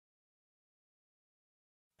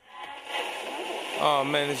Oh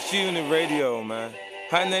man, it's G-Unit Radio, man.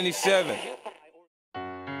 High 97.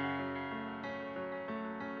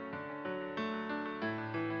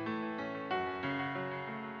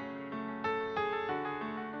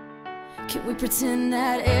 Can we pretend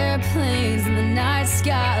that airplanes in the night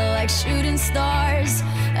sky like shooting stars?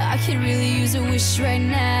 I could really use a wish right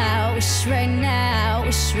now, wish right now,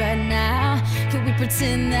 wish right now. Can we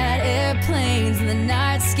pretend that airplanes in the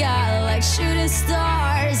night sky like shooting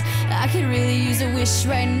stars? I could really use a wish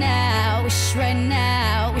right now, wish right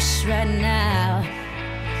now, wish right now.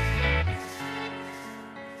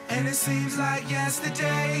 And it seems like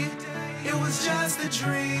yesterday, it was just a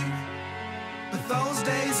dream, but those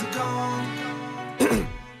days are gone.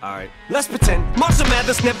 Alright, let's pretend Marshall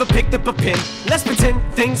Mathers never picked up a pen. Let's pretend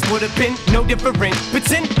things would have been no different.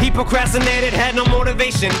 Pretend he procrastinated, had no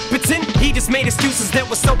motivation. Pretend he just made excuses that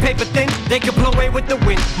were so paper thin they could blow away with the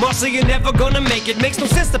wind. Marshall, you're never gonna make it. Makes no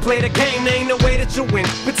sense to play the game, there ain't no way that you'll win.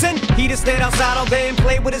 Pretend he just stayed outside all day and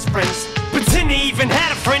played with his friends. Pretend he even had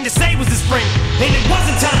a friend to say was his friend. And it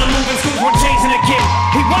wasn't time to move and schools were changing again.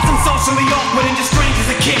 He wasn't socially awkward and just strange as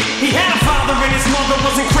a kid. He had a father and his mother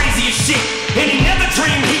wasn't crazy as shit. And he never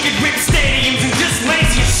dreamed he could rip stadiums and just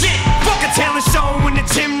lazy as shit. Fuck a talent show in the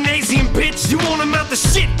gymnasium, bitch. You won't amount to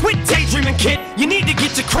shit. Quit daydreaming, kid. You need to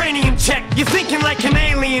get your cranium checked. You're thinking like an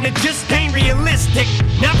alien, it just ain't realistic.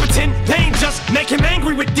 Now pretend pain just make him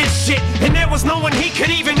angry with this shit. And there was no one he could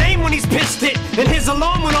even aim when he's pissed it. And his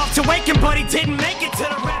alarm went off to wake him, but he didn't make it to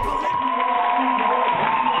the rap.